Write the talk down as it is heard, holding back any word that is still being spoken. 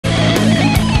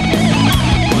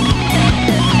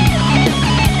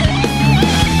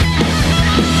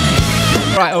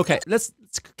right, okay. Let's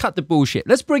cut the bullshit.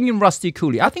 Let's bring in Rusty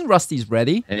Cooley. I think Rusty's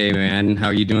ready. Hey, man. How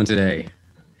are you doing today?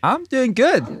 I'm doing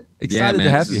good. Excited man,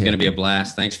 to have this you is here. going to be a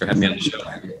blast. Thanks for having me on the show.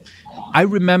 I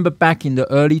remember back in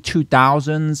the early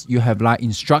 2000s, you have like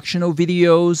instructional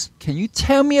videos. Can you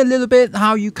tell me a little bit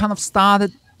how you kind of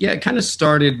started? Yeah, it kind of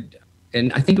started,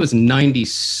 and I think it was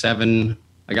 97.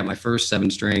 I got my first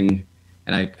 7-string,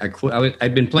 and I quit.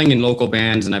 I'd been playing in local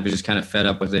bands, and I was just kind of fed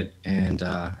up with it, and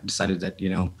I decided that, you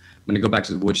know, I'm going to go back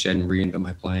to the woodshed and reinvent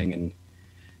my playing.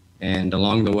 And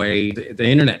along the way, the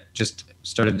internet just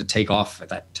started to take off at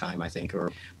that time, I think,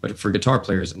 but for guitar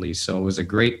players at least. So it was a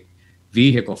great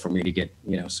vehicle for me to get,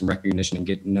 you know, some recognition and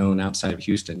get known outside of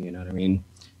Houston. You know what I mean?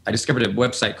 I discovered a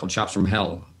website called Chops from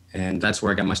Hell, and that's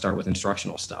where I got my start with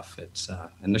instructional stuff. It's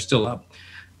and they're still up.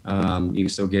 You can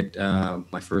still get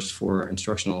my first 4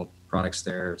 instructional products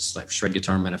there. It's like Shred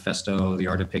Guitar Manifesto, The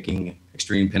Art of Picking,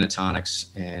 Extreme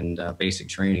Pentatonics, and Basic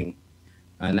Training.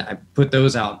 And I put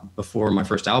those out before my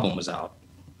first album was out.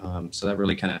 So that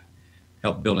really kind of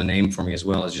helped build a name for me, as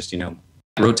well as just, you know,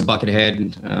 I wrote to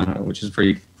Buckethead, which is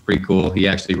pretty cool. He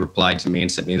actually replied to me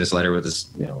and sent me this letter with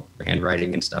his, you know,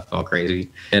 handwriting and stuff, all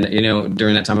crazy. And, you know,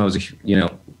 during that time I was, you know,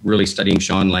 really studying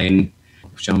Sean Lane.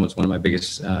 Sean was one of my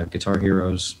biggest guitar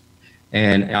heroes.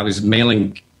 And I was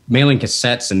mailing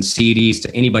cassettes and CDs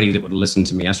to anybody that would listen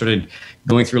to me. I started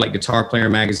going through like Guitar Player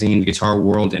magazine, Guitar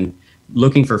World, and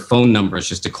looking for phone numbers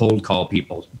just to cold call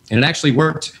people. And it actually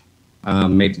worked.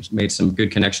 Made some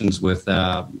good connections with,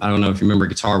 I don't know if you remember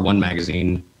Guitar One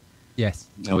magazine. Yes.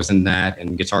 I was in that,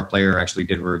 and Guitar Player actually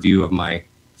did a review of my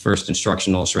first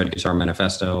instructional Shred Guitar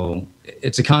Manifesto.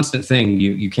 It's a constant thing.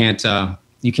 You can't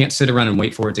sit around and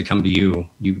wait for it to come to you.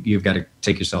 You've got to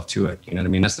take yourself to it. You know what I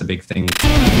mean? That's the big thing.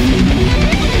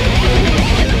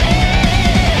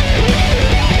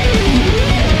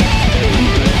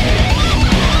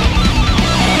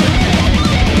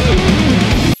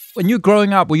 When you're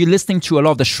growing up, were you listening to a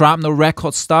lot of the Shrapnel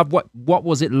record stuff? What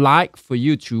was it like for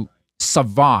you to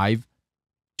survive,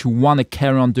 to want to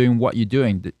carry on doing what you're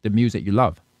doing, the music you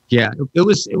love? Yeah, it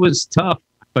was tough,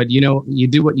 but you know, you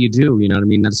do what you do. You know what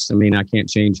I mean? I can't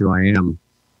change who I am.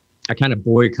 I kind of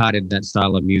boycotted that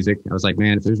style of music. I was like,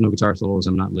 man, if there's no guitar solos,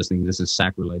 I'm not listening. This is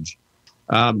sacrilege.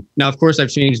 Now, of course, I've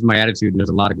changed my attitude, and there's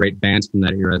a lot of great bands from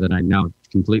that era that I now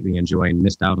completely enjoy and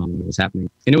missed out on what was happening.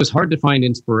 And it was hard to find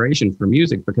inspiration for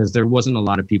music because there wasn't a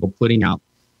lot of people putting out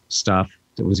stuff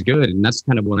that was good. And that's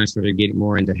kind of when I started getting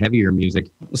more into heavier music.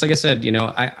 It's like I said, you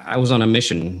know, I was on a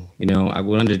mission. You know, I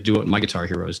wanted to do what my guitar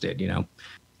heroes did. You know,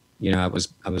 I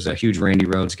was a huge Randy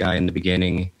Rhoads guy in the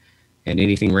beginning, and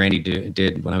anything Randy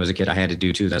did when I was a kid, I had to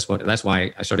do too. That's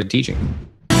why I started teaching.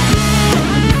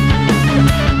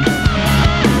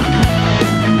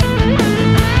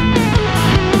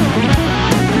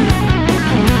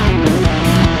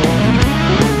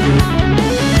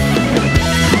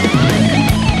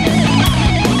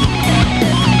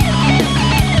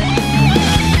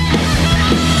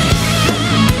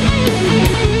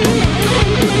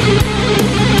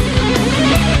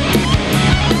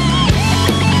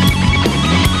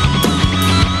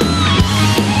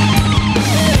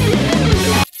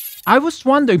 I was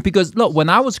wondering, because look, when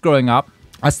I was growing up,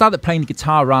 I started playing the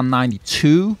guitar around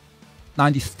 92,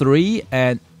 93,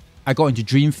 and I got into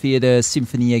Dream Theater,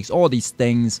 Symphony X, all these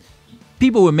things.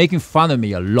 People were making fun of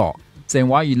me a lot, saying,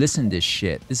 why are you listening to this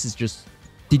shit? This is just...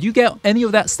 Did you get any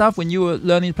of that stuff when you were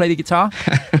learning to play the guitar?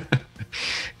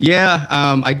 Yeah,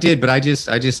 I did, but I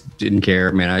just didn't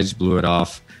care, man. I just blew it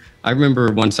off. I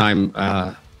remember one time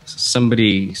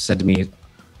somebody said to me,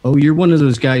 oh, you're one of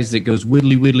those guys that goes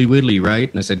whittly, whittly, whittly,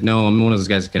 right? And I said, no, I'm one of those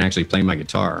guys that can actually play my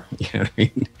guitar. You know what I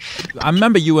mean? I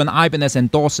remember you were an Ibanez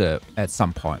endorser at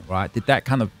some point, right? Did that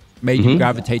kind of made you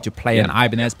gravitate to play an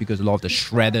Ibanez because a lot of the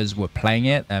shredders were playing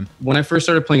it? When I first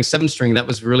started playing 7-string, that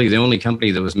was really the only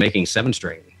company that was making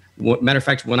 7-string. Matter of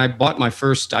fact, when I bought my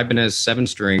first Ibanez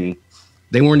 7-string,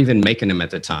 they weren't even making them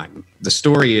at the time. The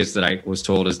story is that I was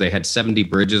told is they had 70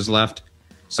 bridges left,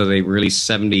 so they released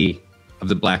 70 of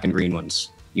the black and green ones.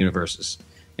 Universes.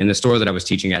 In the store that I was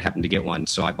teaching at happened to get one,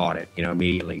 so I bought it, you know,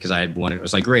 immediately because I had one. It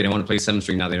was like, great, I want to play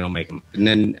 7-string. Now they don't make them. And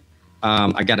then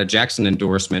I got a Jackson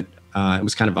endorsement. It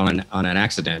was kind of on an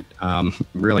accident.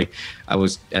 Really, I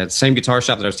was at the same guitar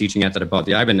shop that I was teaching at that I bought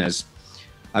the Ibanez.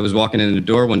 I was walking in the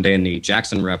door one day, and the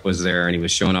Jackson rep was there, and he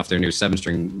was showing off their new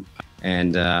 7-string.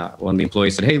 And one of the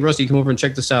employees said, hey, Rusty, come over and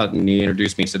check this out. And he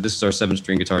introduced me. He said, this is our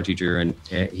 7-string guitar teacher. And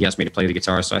he asked me to play the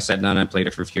guitar. So I sat down and I played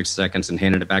it for a few seconds and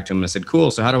handed it back to him. And I said, cool.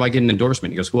 So how do I get an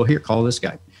endorsement? He goes, well, here, call this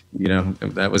guy. You know,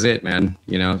 that was it, man.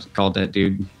 You know, called that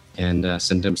dude and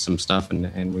sent him some stuff.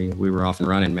 And we were off and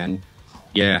running, man.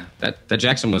 Yeah, that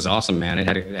Jackson was awesome, man.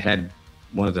 It had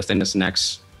one of the thinnest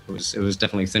necks. It was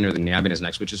definitely thinner than the Ibanez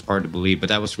necks, which is hard to believe. But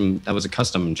that was a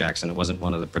custom Jackson. It wasn't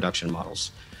one of the production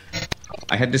models.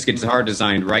 I had this guitar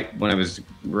designed right when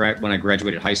I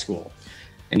graduated high school,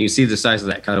 and you see the size of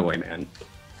that cutaway, man.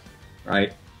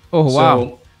 Right. Oh wow.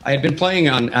 So I had been playing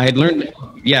on. I had learned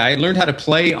how to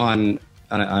play on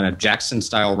a Jackson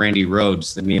style Randy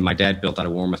Rhodes that me and my dad built out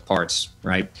of Warmoth parts.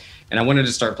 Right. And I wanted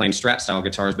to start playing Strat style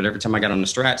guitars, but every time I got on the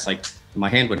Strats, like my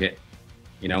hand would hit,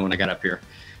 you know, when I got up here.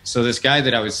 So this guy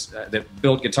that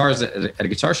built guitars at a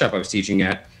guitar shop I was teaching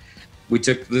at,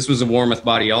 this was a Warmoth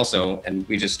body also, and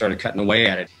we just started cutting away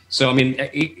at it. So, I mean,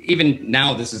 even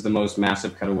now, this is the most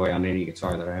massive cutaway on any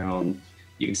guitar that I own.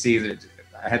 You can see that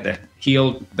I had the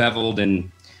heel beveled,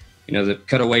 and, you know, the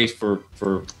cutaway for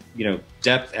you know,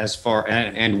 depth as far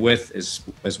and width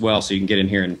as well. So you can get in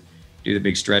here and do the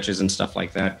big stretches and stuff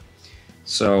like that.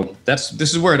 So this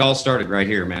is where it all started right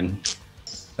here, man.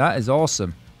 That is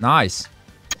awesome. Nice.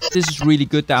 This is really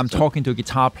good that I'm talking to a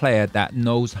guitar player that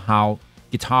knows how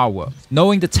guitar works.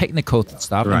 Knowing the technical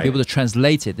stuff and be able to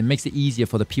translate it, it makes it easier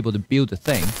for the people to build the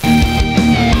thing.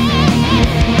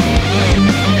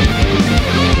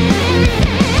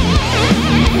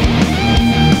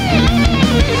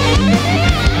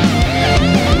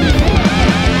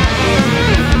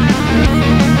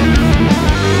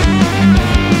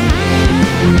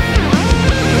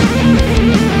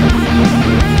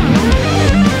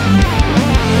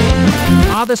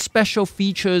 Are there special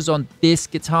features on this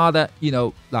guitar that, you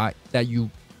know, like that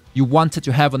you wanted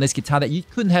to have on this guitar that you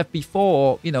couldn't have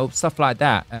before, you know, stuff like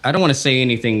that? I don't want to say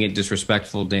anything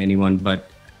disrespectful to anyone, but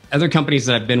other companies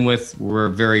that I've been with were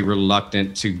very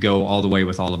reluctant to go all the way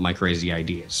with all of my crazy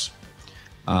ideas.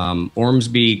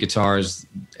 Ormsby guitars,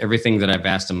 everything that I've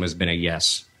asked them has been a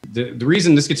yes. The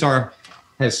reason this guitar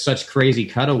has such crazy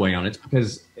cutaway on it is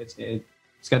because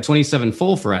it's got 27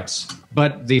 full frets.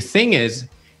 But the thing is,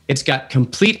 it's got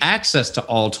complete access to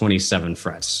all 27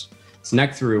 frets. It's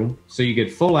neck through, so you get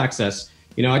full access.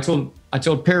 You know, I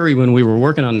told Perry when we were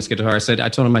working on this guitar, I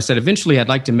told him, eventually I'd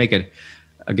like to make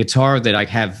a guitar that I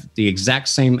have the exact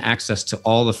same access to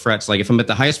all the frets. Like if I'm at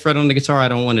the highest fret on the guitar, I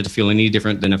don't want it to feel any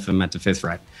different than if I'm at the 5th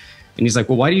fret. And he's like,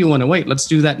 well, why do you want to wait? Let's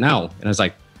do that now. And I was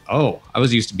like, oh, I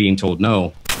was used to being told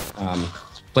no.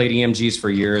 Played EMGs for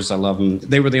years. I love them.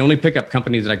 They were the only pickup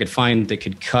company that I could find that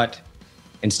could cut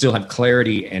and still have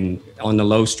clarity and on the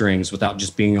low strings without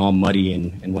just being all muddy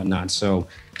and whatnot. So,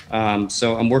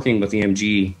 so I'm working with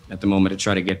EMG at the moment to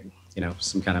try to get, you know,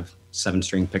 some kind of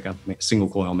 7-string pickup, single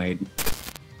coil made.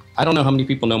 I don't know how many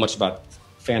people know much about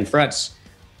fan frets.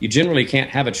 You generally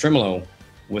can't have a tremolo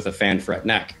with a fan fret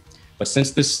neck, but since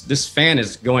this fan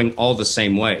is going all the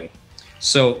same way,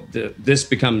 so the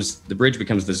bridge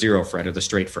becomes the 0 fret or the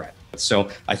straight fret. So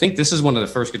I think this is one of the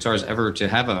first guitars ever to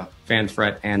have a fan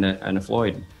fret and a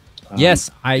Floyd.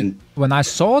 Yes, when I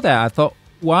saw that, I thought,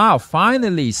 wow,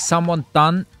 finally someone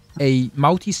done a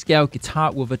multi-scale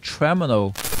guitar with a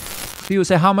tremolo. People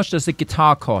say, how much does the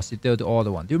guitar cost if they're the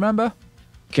older one? Do you remember?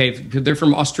 Okay, they're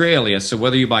from Australia, so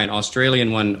whether you buy an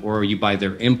Australian one or you buy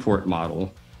their import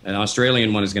model, an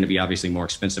Australian one is going to be obviously more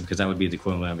expensive because that would be the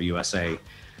equivalent of a USA.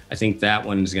 I think that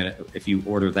one's gonna, if you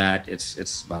order that,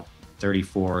 it's about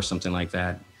 34 or something like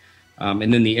that.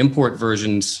 And then the import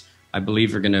versions, I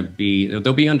believe, are gonna be,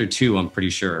 they'll be under 2, I'm pretty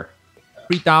sure.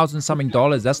 $3,000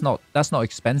 something. That's not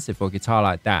expensive for a guitar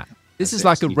like that. This is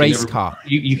like a race car.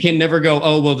 You can never go,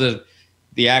 oh well,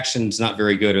 the action's not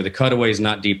very good, or the cutaway's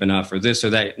not deep enough, or this or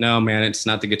that. No, man, it's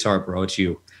not the guitar, bro. It's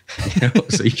you. You know?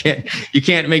 So you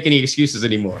can't make any excuses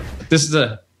anymore. This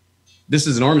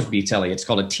is an Ormsby telly. It's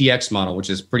called a TX model, which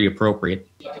is pretty appropriate.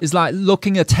 It's like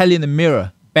looking at a telly in the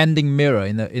mirror, bending mirror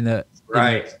in a.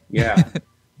 Right. Yeah.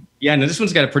 Yeah. No, this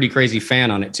one's got a pretty crazy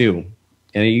fan on it too,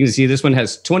 and you can see this one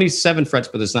has 27 frets,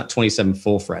 but it's not 27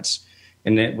 full frets.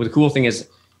 And the cool thing is,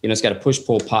 you know, it's got a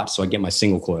push-pull pot, so I get my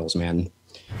single coils, man.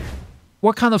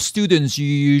 What kind of students you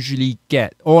usually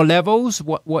get? All levels?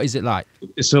 What is it like?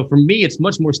 So for me, it's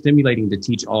much more stimulating to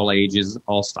teach all ages,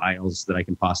 all styles that I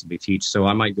can possibly teach. So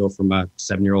I might go from a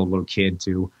 7-year-old little kid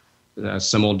to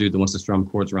some old dude that wants to strum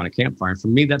chords around a campfire. For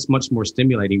me, that's much more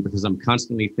stimulating because I'm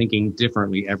constantly thinking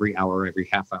differently every hour, every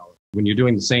half hour. When you're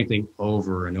doing the same thing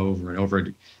over and over and over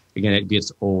again, it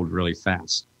gets old really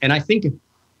fast. And I think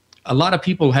a lot of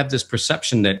people have this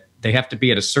perception that they have to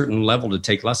be at a certain level to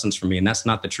take lessons from me, and that's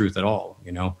not the truth at all.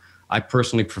 You know, I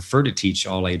personally prefer to teach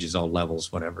all ages, all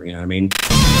levels, whatever. You know what I mean?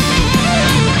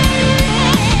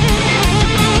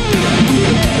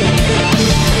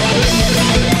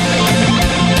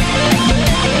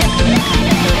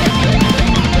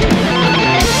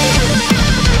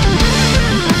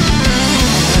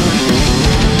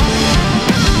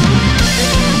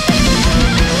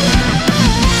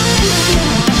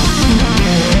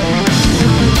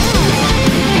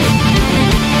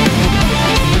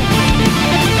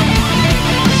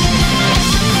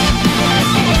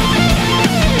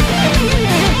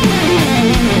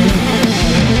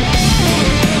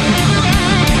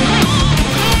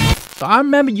 I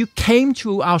remember you came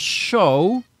to our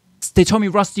show. They told me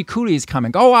Rusty Cooley is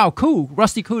coming. Oh, wow, cool.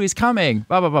 Rusty Cooley is coming.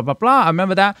 Blah, blah, blah, blah, blah. I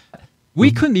remember that. We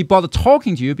couldn't be bothered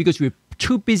talking to you because we were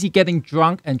too busy getting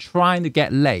drunk and trying to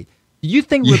get laid. Do you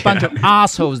think we're a bunch of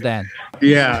assholes then?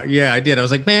 Yeah, I did. I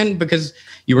was like, man, because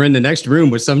you were in the next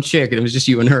room with some chick and it was just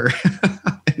you and her.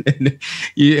 And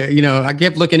you know, I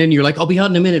kept looking in. You're like, I'll be out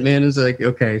in a minute, man. It's like,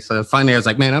 okay. So finally, I was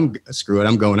like, man, screw it.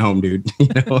 I'm going home, dude. You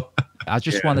know. I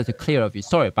just wanted to clear up you.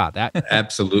 Sorry about that.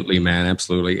 Absolutely, man.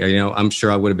 Absolutely. You know, I'm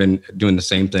sure I would have been doing the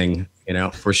same thing. You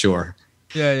know, for sure.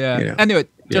 Yeah. You know? Anyway,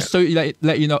 just so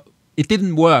let you know, it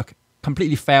didn't work.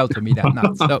 Completely failed to me that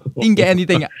night. So didn't get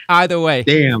anything either way.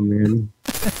 Damn, man.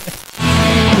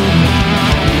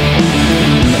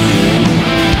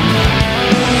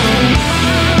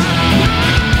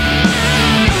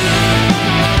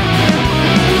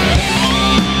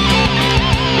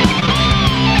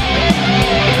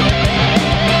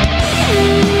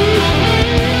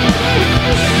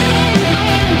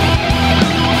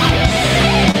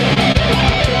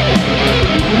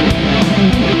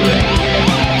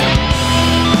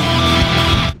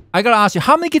 I gotta ask you,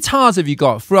 how many guitars have you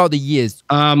got throughout the years?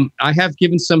 I have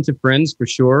given some to friends for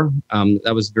sure.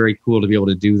 That was very cool to be able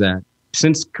to do that.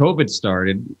 Since COVID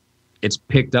started, it's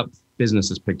picked up. Business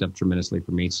has picked up tremendously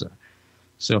for me. So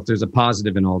if there's a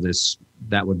positive in all this,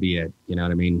 that would be it. You know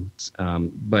what I mean?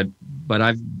 But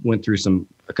I've went through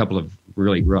a couple of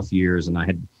really rough years, and I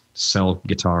had to sell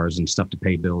guitars and stuff to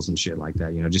pay bills and shit like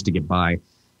that. You know, just to get by.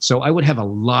 So I would have a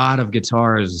lot of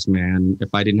guitars, man,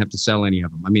 if I didn't have to sell any of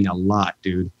them. I mean, a lot,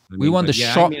 dude. We want the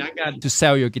shop to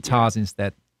sell your guitars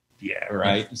instead. Yeah,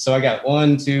 right. So I got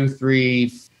 1, 2,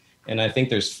 3, and I think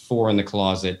there's 4 in the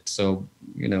closet. So,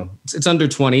 you know, it's under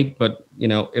 20, but, you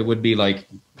know, it would be like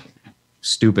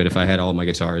stupid if I had all my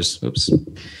guitars. Oops.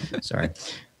 Sorry.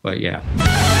 But yeah.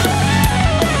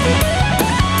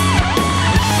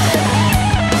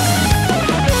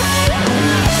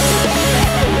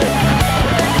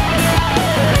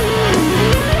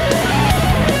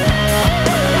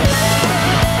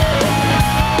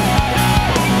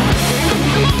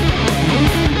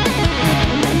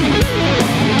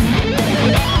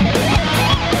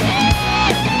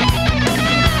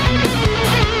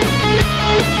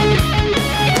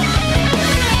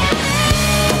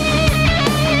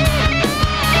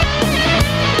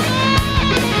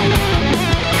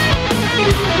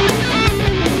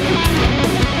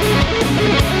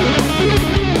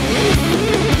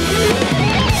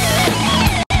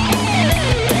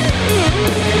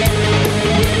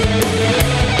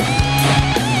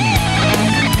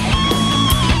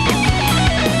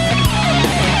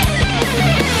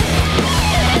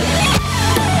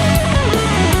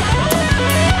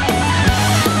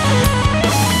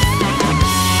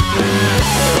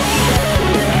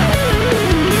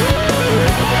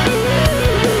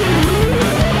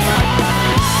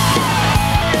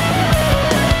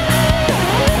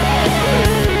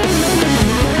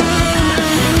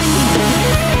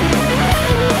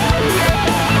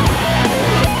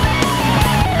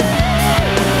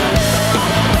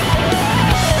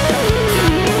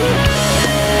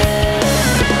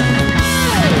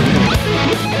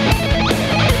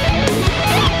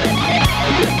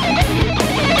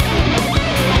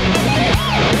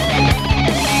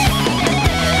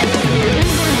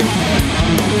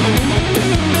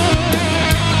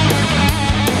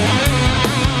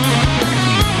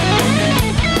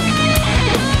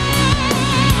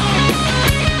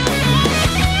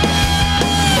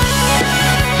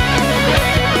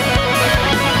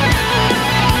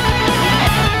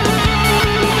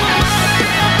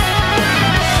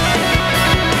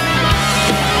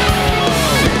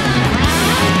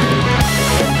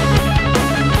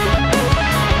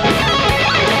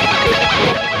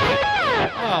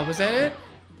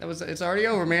 It's already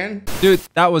over, man. Dude,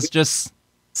 that was just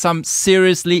some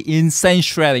seriously insane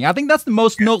shredding. I think that's the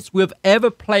most notes we've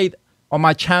ever played on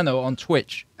my channel on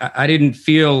Twitch. I didn't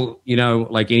feel, you know,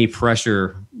 like any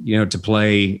pressure, you know, to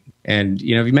play. And,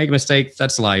 you know, if you make a mistake,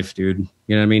 that's life, dude.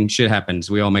 You know what I mean? Shit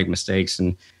happens. We all make mistakes.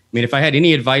 And I mean, if I had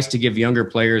any advice to give younger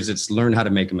players, it's learn how to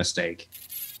make a mistake.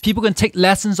 People can take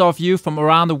lessons of you from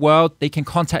around the world. They can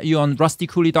contact you on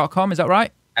rustycooley.com. Is that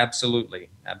right? Absolutely.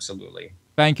 Absolutely.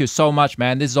 Thank you so much,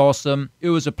 man. This is awesome. It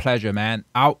was a pleasure, man.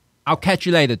 I'll catch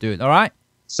you later, dude. All right?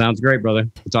 Sounds great,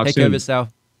 brother. We'll talk soon. Take care of yourself.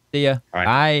 See ya. All right.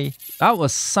 Bye. That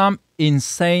was some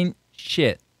insane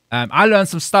shit. I learned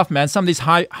some stuff, man. Some of these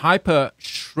hyper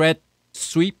shred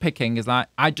sweep picking is like,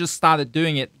 I just started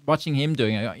doing it, watching him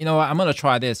doing it. You know what? I'm going to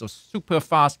try this. It was super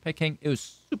fast picking. It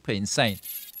was super insane.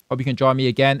 Hope you can join me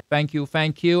again. Thank you.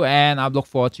 Thank you. And I look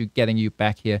forward to getting you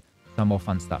back here. Some more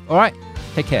fun stuff. All right.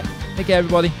 Take care. Take care,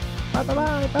 everybody. Bye bye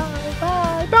bye bye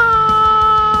bye bye.